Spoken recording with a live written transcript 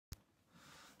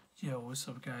Yo, what's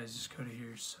up guys, it's Cody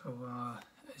here. So,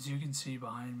 as you can see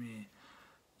behind me,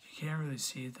 you can't really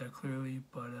see it that clearly,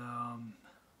 but I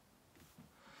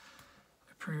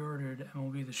pre-ordered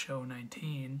MLB The Show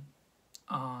 19,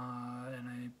 and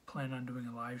I plan on doing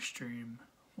a live stream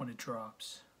when it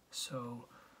drops. So,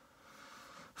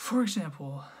 for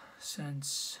example,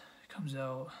 since it comes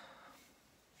out,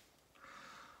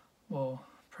 well,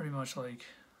 pretty much like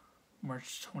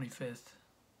March 25th,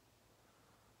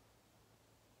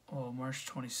 well, March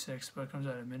 26th, but it comes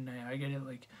out at midnight. I get it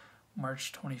like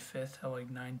March 25th at like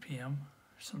 9 p.m.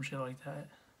 or some shit like that,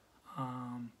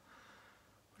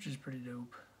 which is pretty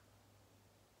dope.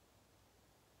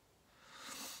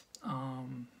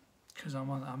 Cause I'm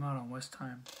out on West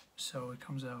time, so it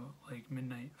comes out like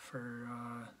midnight for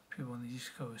people on the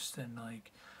East Coast, and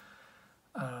like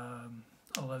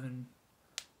 11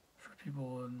 for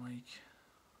people in like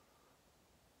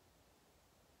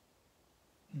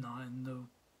not in the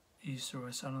East or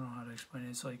West. I don't know how to explain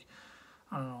it. It's like,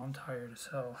 I don't know, I'm tired as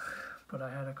hell. But I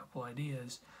had a couple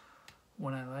ideas.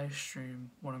 When I live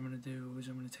stream, what I'm going to do is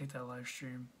I'm going to take that live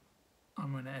stream,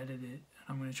 I'm going to edit it, and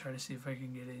I'm going to try to see if I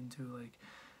can get it into like,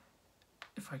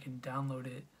 if I can download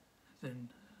it, then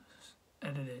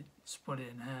edit it, split it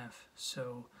in half.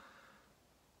 So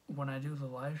when I do the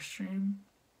live stream,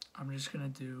 I'm just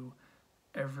going to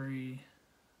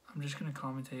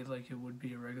commentate like it would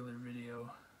be a regular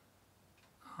video.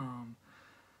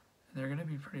 They're gonna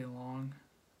be pretty long.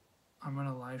 I'm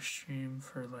gonna live stream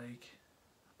for like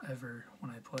ever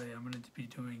when I play. I'm gonna be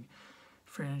doing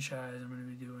franchise, I'm gonna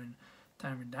be doing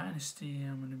Diamond Dynasty,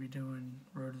 I'm gonna be doing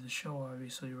Road to the Show.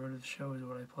 Obviously, Road to the Show is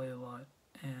what I play a lot.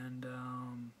 And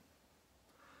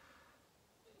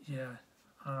yeah,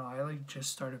 I don't know, I like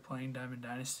just started playing Diamond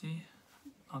Dynasty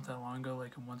not that long ago,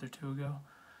 like a month or two ago,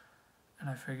 and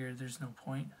I figured there's no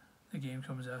point. The game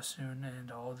comes out soon, and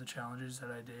all the challenges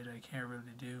that I did, I can't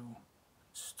really do.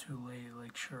 It's too late.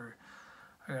 Like, sure,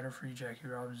 I got a free Jackie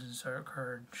Robinson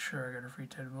card. Sure, I got a free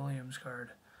Ted Williams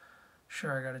card.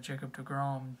 Sure, I got a Jacob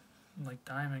deGrom, like,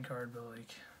 diamond card, but,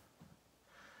 like,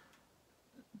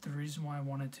 the reason why I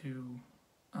wanted to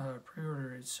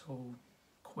pre-order it so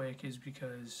quick is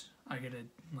because I get a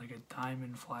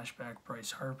diamond flashback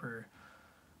Bryce Harper,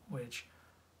 which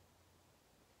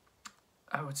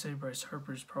I would say Bryce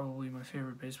Harper is probably my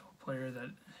favorite baseball player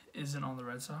that isn't on the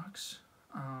Red Sox.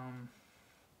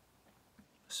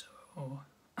 So,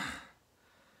 I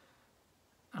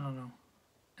don't know.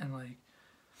 And, like,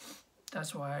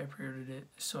 that's why I pre-ordered it,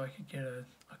 so I could get a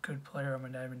good player on my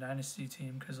Diamond Dynasty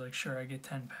team, because, like, sure, I get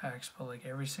 10 packs, but, like,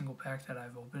 every single pack that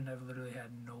I've opened, I've literally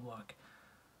had no luck.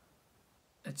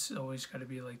 It's always got to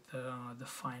be, like, the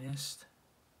finest,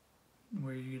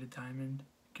 where you get a diamond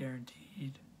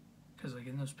guaranteed. Because, like,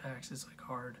 in those packs, it's, like,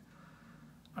 hard.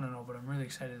 I don't know, but I'm really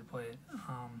excited to play it.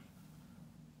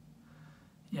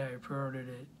 Yeah, I pre-ordered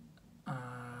it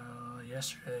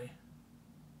yesterday,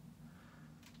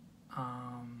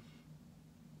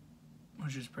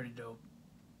 which is pretty dope,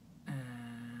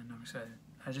 and I'm excited.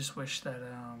 I just wish that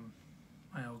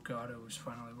my Elgato was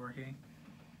finally working.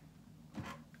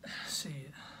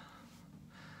 See,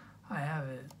 I have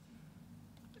it.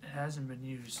 It hasn't been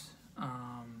used.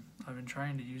 I've been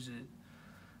trying to use it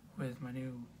with my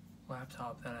new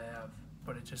laptop that I have,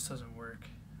 but it just doesn't work.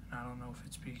 And I don't know if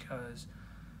it's because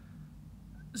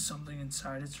something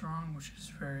inside it's wrong, which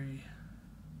is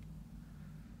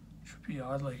should be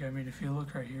odd. Like, I mean, if you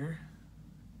look right here,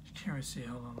 you can't really see.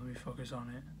 Hold on, let me focus on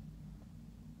it.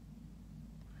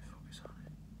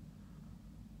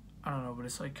 I don't know, but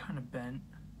it's like kind of bent.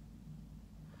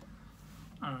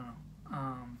 I don't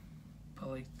know. But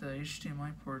like the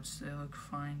HDMI ports, they look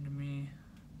fine to me.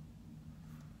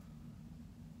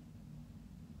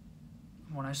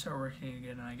 When I start working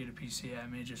again and I get a PC, I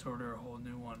may just order a whole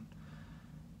new one.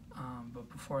 But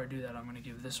before I do that, I'm going to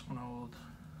give this one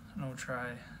an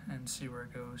try and see where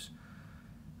it goes.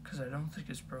 Because I don't think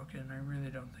it's broken. I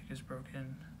really don't think it's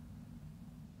broken.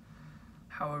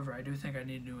 However, I do think I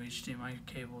need new HDMI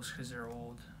cables because they're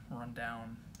old, run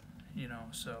down, you know,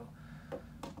 so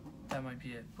that might be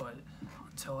it. But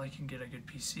until I can get a good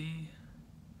PC,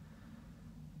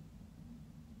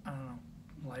 I don't know,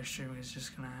 live streaming is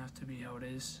just going to have to be how it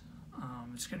is.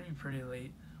 It's going to be pretty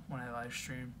late when I live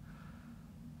stream,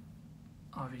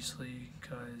 obviously,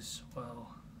 because,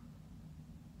 well,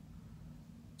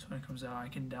 that's when it comes out. I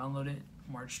can download it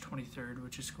March 23rd,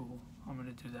 which is cool. I'm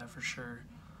going to do that for sure,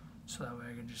 so that way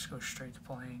I can just go straight to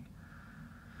playing.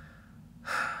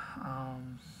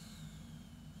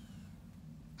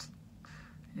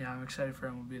 Yeah, I'm excited for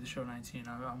MLB The Show 19.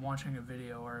 I'm watching a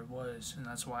video, or it was, and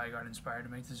that's why I got inspired to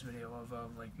make this video of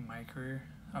like my career,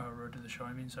 Road to the Show,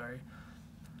 sorry.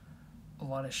 a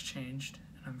lot has changed,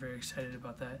 and I'm very excited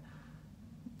about that.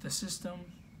 The system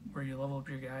where you level up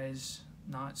your guys,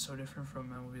 not so different from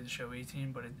MLB The Show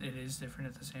 18, but it is different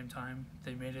at the same time.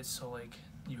 They made it so like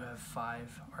you have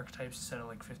 5 archetypes instead of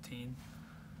like 15,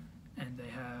 and they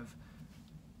have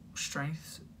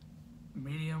strengths,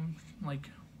 medium like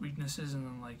weaknesses, and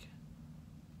then like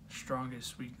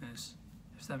strongest weakness,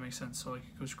 if that makes sense. So like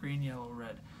it goes green, yellow,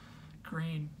 red.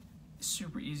 Green is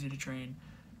super easy to train.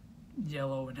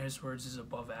 Yellow, in his words, is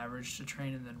above average to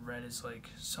train, and then red is like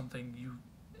something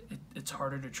it's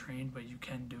harder to train, but you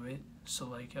can do it. So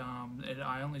like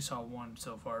I only saw one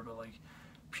so far, but like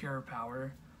pure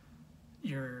power,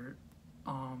 your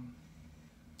arm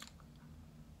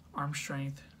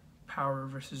strength, power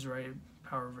versus right,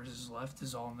 power versus left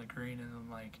is all in the green, and then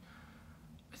like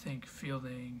I think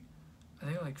fielding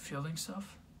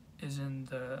stuff is in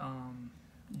the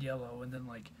yellow, and then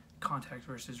like contact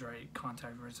versus right,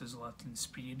 contact versus left, and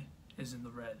speed is in the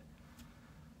red.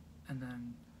 And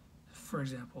then, for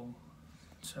example,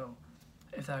 so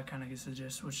if that kind of gets the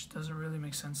gist, which doesn't really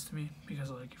make sense to me,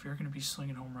 because like if you're going to be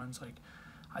slinging home runs, like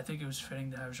I think it was fitting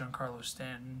to have Giancarlo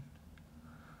Stanton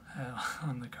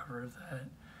on the cover of that,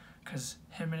 because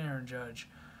him and Aaron Judge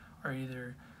are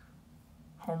either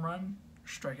home run,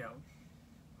 strikeout,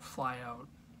 fly out,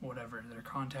 whatever. Their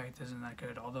contact isn't that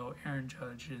good, although Aaron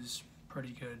Judge is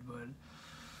pretty good, but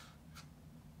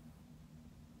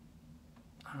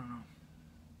I don't know.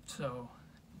 So,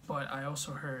 but I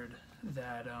also heard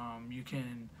that you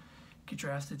can get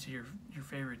drafted to your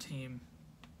favorite team.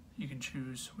 You can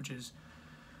choose, which is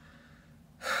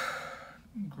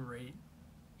great.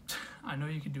 I know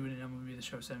you can do it in MLB The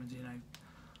Show 17.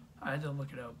 I had to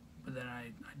look it up, but then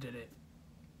I did it.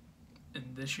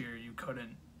 And this year you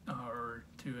couldn't, or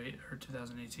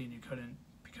 2018 you couldn't,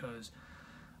 because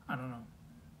I don't know.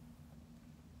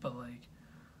 But like,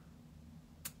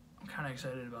 I'm kind of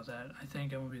excited about that. I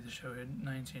think MLB The Show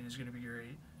 19 is going to be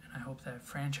great, and I hope that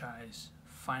franchise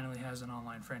finally has an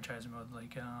online franchise mode,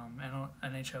 like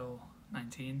NHL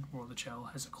 19 World of Chell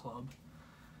has a club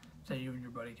that you and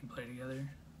your buddy can play together.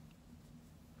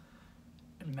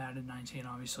 And Madden 19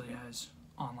 obviously has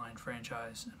online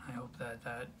franchise, and I hope that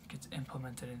that gets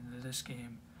implemented into this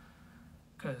game,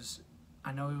 because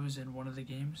I know it was in one of the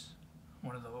games,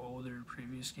 one of the older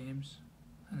previous games,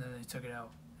 and then they took it out,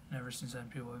 and ever since then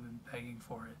people have been begging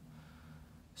for it.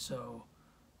 So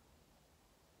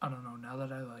I don't know, now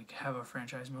that I like have a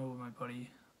franchise mode with my buddy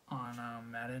on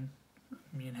Madden,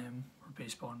 me and him, we're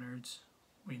baseball nerds,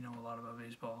 we know a lot about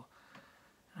baseball,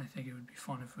 and I think it would be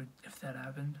fun if that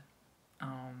happened.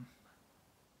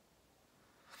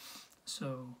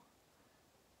 So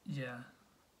yeah,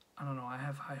 I don't know, I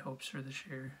have high hopes for this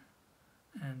year,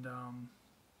 and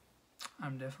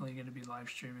I'm definitely going to be live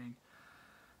streaming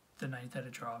the night that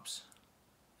it drops,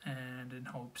 and in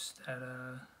hopes that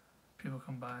people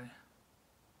come by,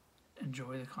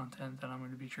 enjoy the content that I'm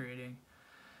going to be creating,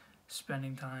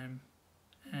 spending time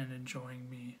and enjoying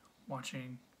me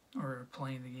watching or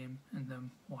playing the game and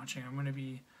them watching. I'm going to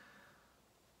be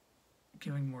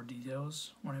giving more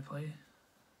details when I play.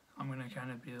 I'm going to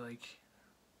kind of be like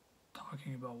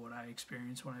talking about what I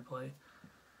experience when I play,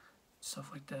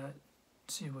 stuff like that,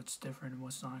 see what's different and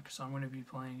what's not, because I'm going to be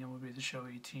playing MLB The Show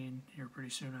 18 here pretty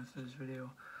soon after this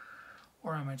video,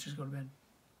 or I might just go to bed.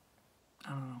 I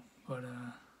don't know, but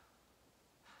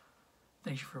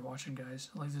thank you for watching, guys.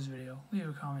 Like this video, leave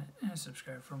a comment, and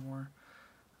subscribe for more.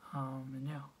 And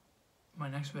yeah, my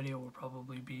next video will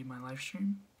probably be my live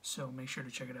stream, so make sure to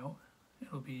check it out.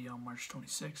 It'll be on March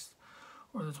 26th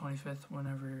or the 25th,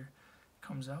 whenever it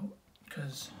comes out,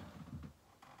 because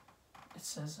it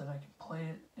says that I can play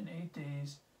it in 8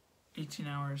 days, 18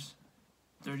 hours,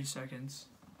 30 seconds,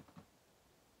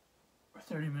 or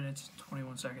 30 minutes,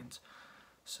 21 seconds.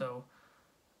 So,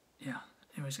 yeah.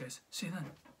 Anyways, guys, see you then.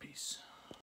 Peace.